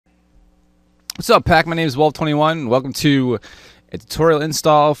What's up, Pack? My name is Wolf21. Welcome to a tutorial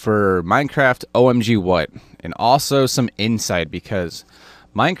install for Minecraft OMGWHAT, and also some insight because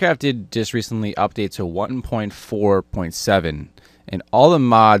Minecraft did just recently update to 1.4.7, and all the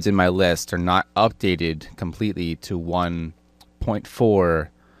mods in my list are not updated completely to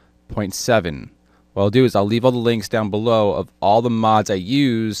 1.4.7. What I'll do is I'll leave all the links down below of all the mods I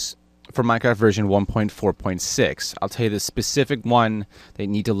use for Minecraft version 1.4.6. I'll tell you the specific one that you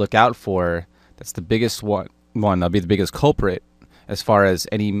need to look out for. That's the biggest one. That'll be the biggest culprit as far as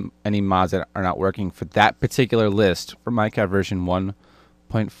any mods that are not working for that particular list for Minecraft version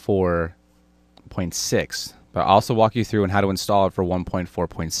 1.4.6. But I'll also walk you through on how to install it for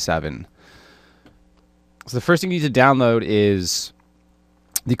 1.4.7. So the first thing you need to download is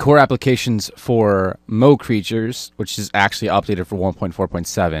the core applications for Mo creatures, which is actually updated for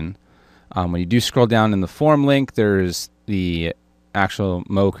 1.4.7. When you do scroll down in the form link, there's the actual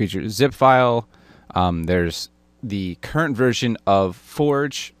Mo creature zip file. There's the current version of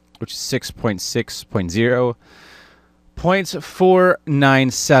Forge, which is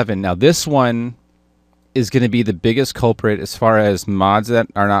 6.6.0.497. Now this one is going to be the biggest culprit as far as mods that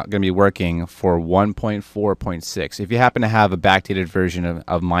are not going to be working for 1.4.6. If you happen to have a backdated version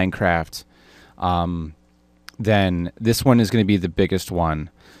of Minecraft, then this one is going to be the biggest one.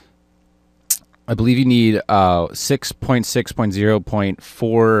 I believe you need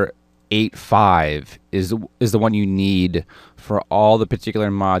 6.6.0.485 is the one you need for all the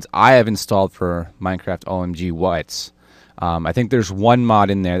particular mods I have installed for Minecraft OMGWHAT. I think there's one mod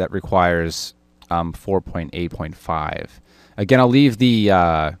in there that requires 4.8.5. Again, I'll leave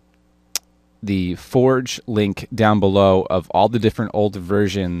the Forge link down below of all the different old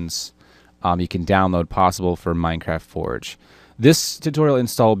versions you can download possible for Minecraft Forge. This tutorial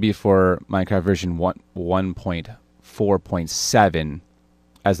install will be for Minecraft version 1.4.7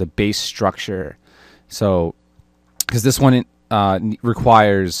 as a base structure. So, because this one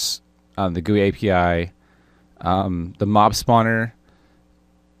requires the GUI API, the mob spawner.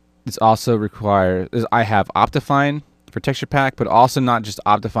 This also requires, I have Optifine for texture pack, but also not just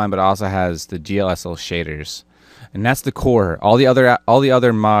Optifine, but also has the Glsl shaders, and that's the core. All the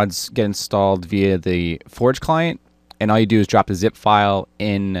other mods get installed via the Forge client. And all you do is drop the zip file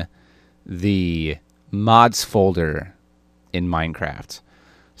in the mods folder in Minecraft.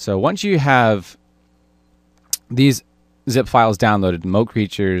 So once you have these zip files downloaded, Mo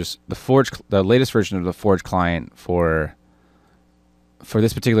creatures, the latest version of the Forge client for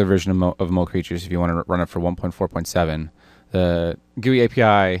this particular version of Mo creatures, if you want to run it for 1.4.7, the GUI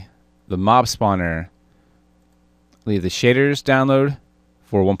API, the mob spawner, leave the shaders download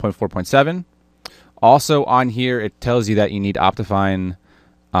for 1.4.7. Also on here, it tells you that you need Optifine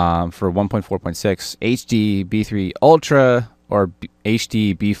for 1.4.6, HD B3 Ultra or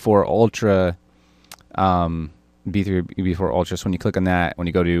HD B4 Ultra, B3 B4 Ultra. So when you click on that, when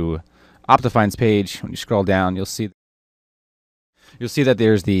you go to Optifine's page, when you scroll down, you'll see that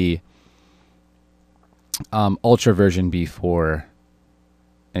there's the Ultra version B4,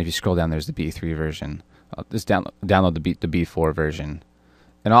 and if you scroll down, there's the B3 version. Just download the B4 version,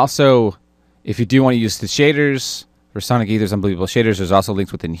 and also, if you do want to use the shaders for Sonic Ether's Unbelievable Shaders, there's also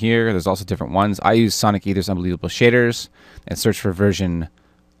links within here. There's also different ones. I use Sonic Ether's Unbelievable Shaders and search for version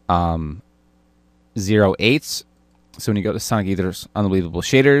 08. So when you go to Sonic Ether's Unbelievable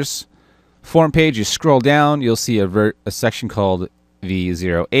Shaders forum page, you scroll down, you'll see a section called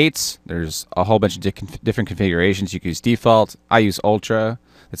V08. There's a whole bunch of different configurations. You can use default. I use Ultra.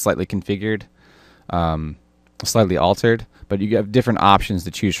 It's slightly configured, slightly altered. But you have different options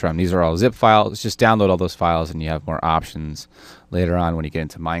to choose from. These are all zip files. Just download all those files and you have more options later on when you get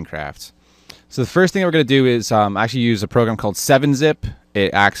into Minecraft. So the first thing we're going to do is actually use a program called 7-Zip.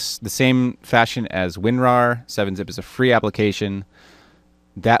 It acts the same fashion as WinRAR. 7-Zip is a free application.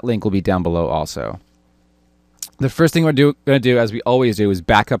 That link will be down below also. The first thing we're going to do, as we always do, is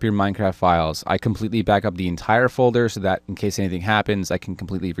back up your Minecraft files. I completely back up the entire folder so that in case anything happens, I can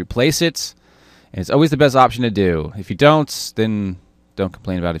completely replace it. And it's always the best option to do. If you don't, then don't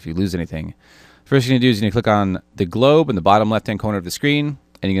complain about it if you lose anything. First thing you're going to do is you're going to click on the globe in the bottom left-hand corner of the screen,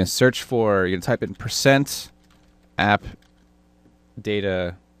 and you're going to search for, you're going to type in %app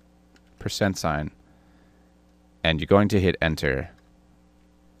data %, and you're going to hit enter.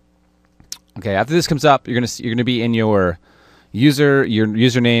 Okay, after this comes up, you're going to be in your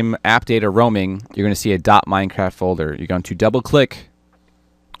username app data roaming. You're going to see a .minecraft folder. You're going to double-click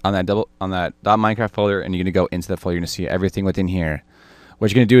on that .minecraft folder, and you're going to go into that folder. You're going to see everything within here.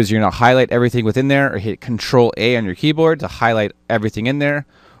 What you're going to do is you're going to highlight everything within there, or hit Control A on your keyboard to highlight everything in there.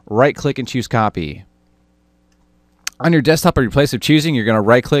 Right click and choose copy. On your desktop or your place of choosing, you're going to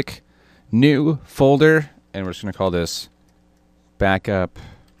right click new folder, and we're just going to call this backup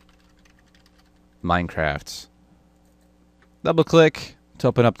Minecraft. Double click to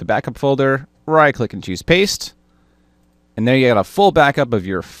open up the backup folder, right click and choose paste. And there you got a full backup of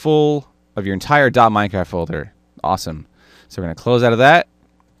your entire .minecraft folder. Awesome. So we're going to close out of that.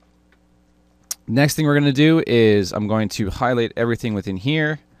 Next thing we're going to do is I'm going to highlight everything within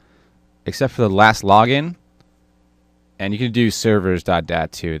here except for the last login. And you can do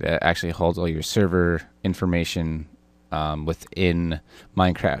servers.dat too. That actually holds all your server information within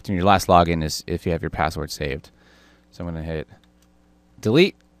Minecraft. And your last login is if you have your password saved. So I'm going to hit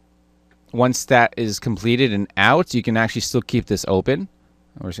delete. Once that is completed and out, you can actually still keep this open.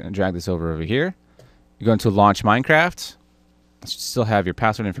 We're just going to drag this over here. You're going to launch Minecraft. You still have your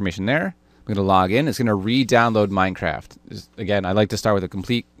password information there. I'm going to log in. It's going to re-download Minecraft. Again, I like to start with a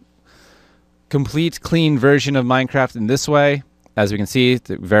complete clean version of Minecraft in this way. As we can see, it's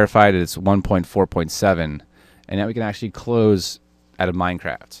verified it's 1.4.7. And now we can actually close out of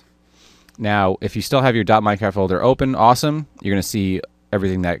Minecraft. Now, if you still have your .minecraft folder open, awesome. You're going to see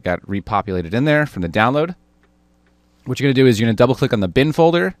everything that got repopulated in there from the download. What you're going to do is you're going to double click on the bin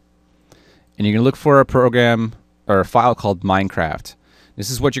folder, and you're going to look for a program or a file called Minecraft. This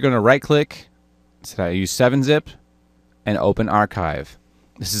is what you're going to right click. So I use 7-zip and open archive.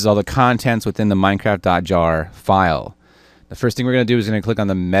 This is all the contents within the minecraft.jar file. The first thing we're going to do is going to click on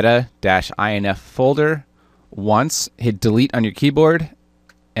the meta-inf folder once, hit delete on your keyboard,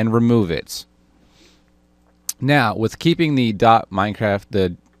 and remove it. Now, with keeping the .minecraft,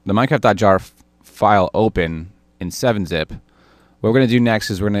 the minecraft.jar file open in 7-zip, what we're going to do next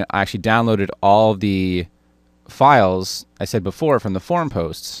is we're going to actually download all the files I said before from the forum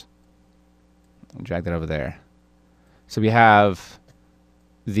posts. I'll drag that over there. So we have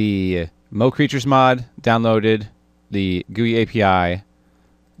the Mo Creatures mod downloaded, the GUI API,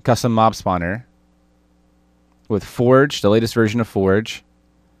 custom mob spawner with Forge, the latest version of Forge,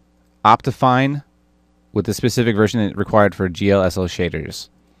 Optifine with the specific version required for Glsl shaders.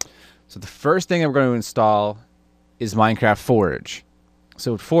 So the first thing that we're going to install is Minecraft Forge.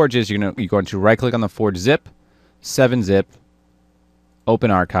 So what Forge is, you're going to right click on the Forge zip, 7-zip,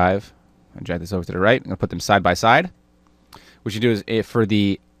 open archive. I'll drag this over to the right. I'm going to put them side by side. What you do is for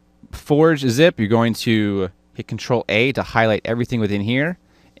the Forge zip, you're going to hit Control A to highlight everything within here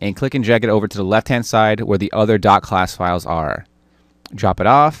and click and drag it over to the left-hand side where the other .class files are. Drop it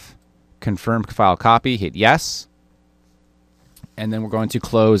off, confirm file copy, hit yes, and then we're going to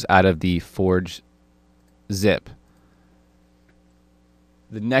close out of the Forge zip.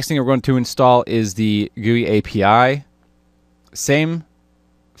 The next thing we're going to install is the GUI API. Same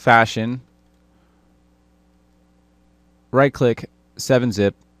fashion. Right click,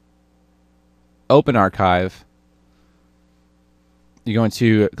 7-zip, open archive. You're going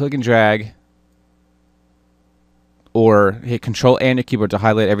to click and drag or hit Control A on your keyboard to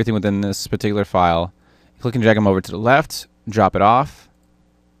highlight everything within this particular file. Click and drag them over to the left, drop it off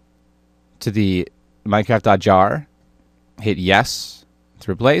to the minecraft.jar, hit yes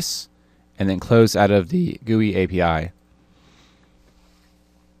to replace, and then close out of the GUI API.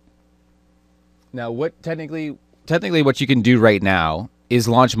 Now, technically what you can do right now is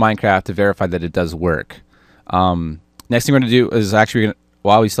launch Minecraft to verify that it does work. Next thing we're going to do is actually,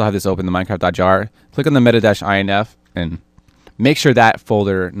 while we still have this open, the minecraft.jar, click on the meta-inf and make sure that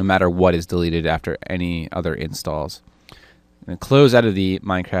folder, no matter what, is deleted after any other installs. And close out of the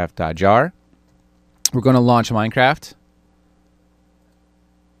minecraft.jar. We're going to launch Minecraft.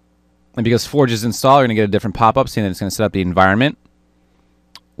 And because Forge is installed, we're going to get a different pop-up saying that it's going to set up the environment.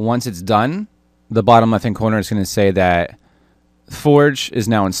 Once it's done, the bottom left-hand corner is going to say that Forge is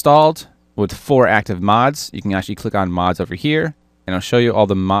now installed with 4 active mods. You can actually click on mods over here, and I'll show you all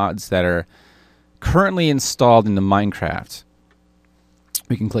the mods that are currently installed into Minecraft.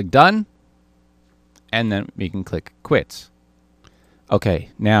 We can click done, and then we can click quit. Okay,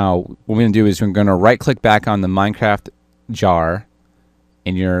 now what we're going to do is we're going to right-click back on the Minecraft jar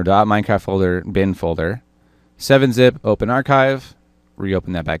in your .minecraft folder, bin folder, 7-zip, open archive,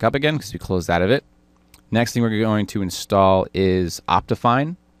 reopen that back up again because we closed out of it. Next thing we're going to install is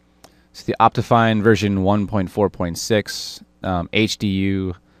Optifine. So the Optifine version 1.4.6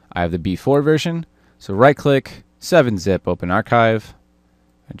 HDU. I have the B4 version. So right click, 7-zip, open archive,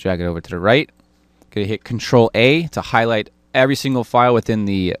 and drag it over to the right. Okay, hit Control A to highlight every single file within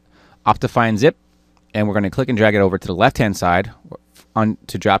the Optifine zip, and we're going to click and drag it over to the left-hand side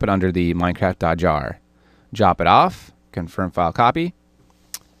to drop it under the minecraft.jar. Drop it off, confirm file copy,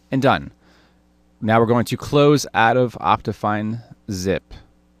 and done. Now we're going to close out of Optifine zip.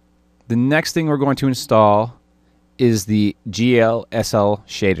 The next thing we're going to install is the Glsl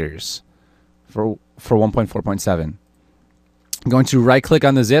shaders. for 1.4.7. I'm going to right click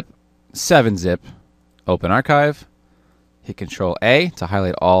on the zip, 7-zip, open archive, hit Control A to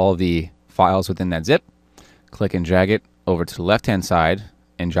highlight all the files within that zip. Click and drag it over to the left-hand side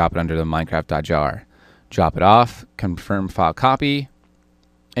and drop it under the minecraft.jar. Drop it off, confirm file copy,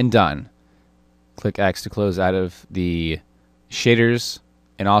 and done. Click X to close out of the shaders,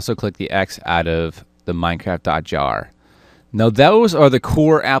 and also click the X out of the minecraft.jar. Now those are the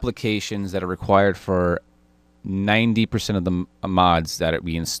core applications that are required for 90% of the mods that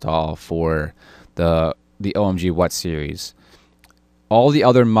we install for the OMGWHAT series. All the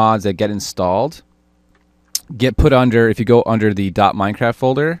other mods that get installed get put under, if you go under the .minecraft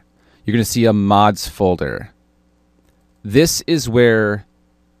folder, you're going to see a mods folder. This is where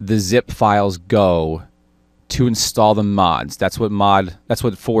the zip files go to install the mods. That's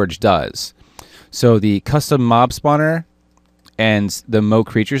what Forge does. So the custom mob spawner and the Mo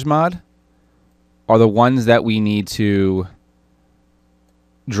Creatures mod are the ones that we need to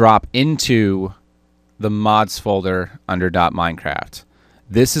drop into the mods folder under .minecraft.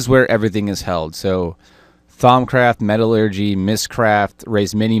 This is where everything is held. So Thaumcraft, Metallurgy, Mistcraft,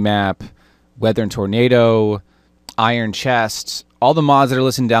 Raise Minimap, Weather and Tornado, Iron Chest, all the mods that are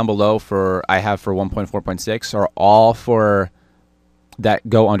listed down below I have for 1.4.6 are all for that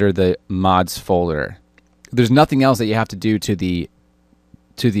go under the mods folder. There's nothing else that you have to do to the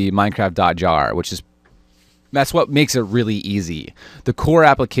minecraft.jar, that's what makes it really easy. The core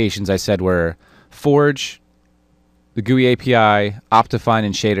applications I said were Forge, the GUI API, Optifine,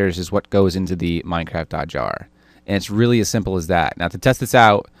 and shaders is what goes into the minecraft.jar. And it's really as simple as that. Now to test this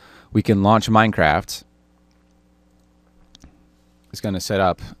out, we can launch Minecraft. It's going to set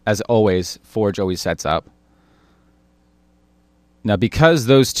up, as always, Forge always sets up. Now because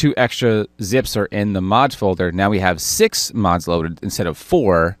those 2 extra zips are in the mods folder, now we have 6 mods loaded instead of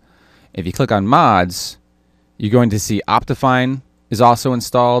 4. If you click on mods, you're going to see Optifine is also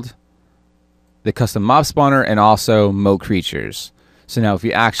installed, the custom mob spawner, and also Mo Creatures. So now if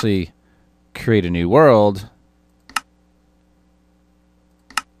you actually create a new world,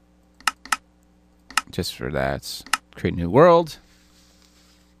 just for that, create a new world,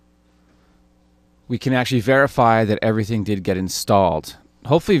 we can actually verify that everything did get installed.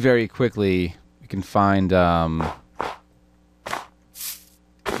 Hopefully very quickly we can find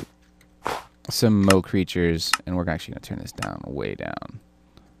some Mo Creatures, and we're actually going to turn this down, way down.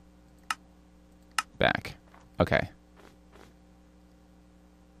 Back. Okay.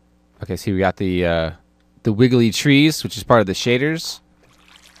 Okay, see, we got the wiggly trees, which is part of the shaders.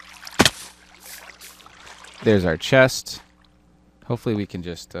 There's our chest. Hopefully we can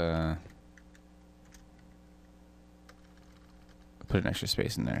just put an extra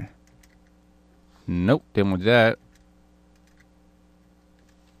space in there. Nope, didn't want to do that.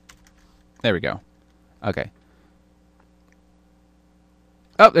 There we go. Okay.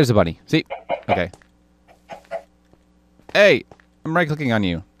 Oh, there's a bunny. See? Okay. Hey, I'm right-clicking on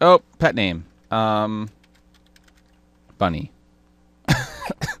you. Oh, pet name. Bunny.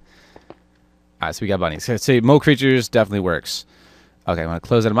 Alright, so we got bunnies. So Mo Creatures definitely works. Okay, I'm going to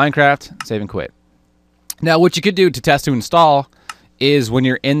close out of Minecraft, save and quit. Now, what you could do to test to install is when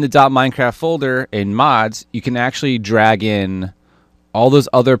you're in the .minecraft folder in mods, you can actually drag in all those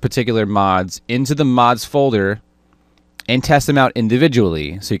other particular mods into the mods folder and test them out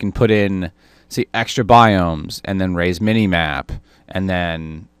individually. So you can put in, say, extra biomes, and then raise minimap, and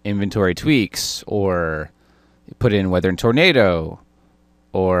then inventory tweaks, or put in weather and tornado,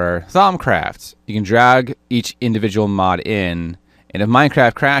 or Thaumcraft. You can drag each individual mod in, and if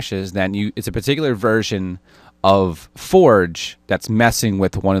Minecraft crashes, then it's a particular version of Forge that's messing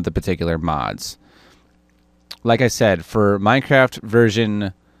with one of the particular mods. Like I said, for Minecraft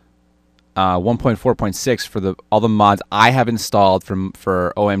version 1.4.6, for all the mods I have installed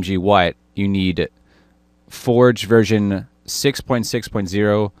for OMGWHAT, you need Forge version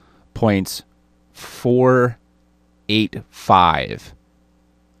 6.6.0.485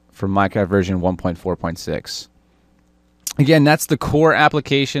 for Minecraft version 1.4.6. Again, that's the core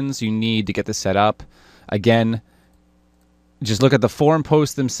applications you need to get this set up. Again, just look at the forum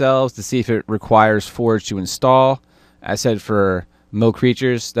posts themselves to see if it requires Forge to install. As I said, for Mo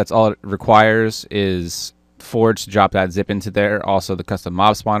Creatures, that's all it requires is Forge to drop that zip into there. Also, the custom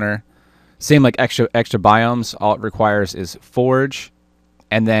mob spawner. Same like extra biomes. All it requires is Forge,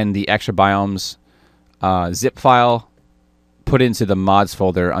 and then the extra biomes zip file put into the mods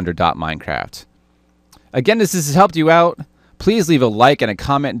folder under .minecraft. Again, this has helped you out. Please leave a like and a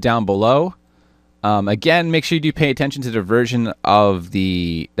comment down below. Again, make sure you do pay attention to the version of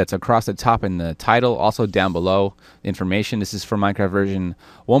that's across the top in the title. Also down below, information. This is for Minecraft version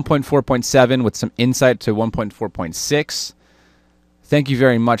 1.4.7 with some insight to 1.4.6. Thank you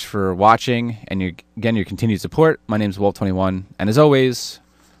very much for watching and your continued support. My name is Wolf21, and as always,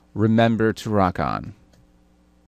 remember to rock on.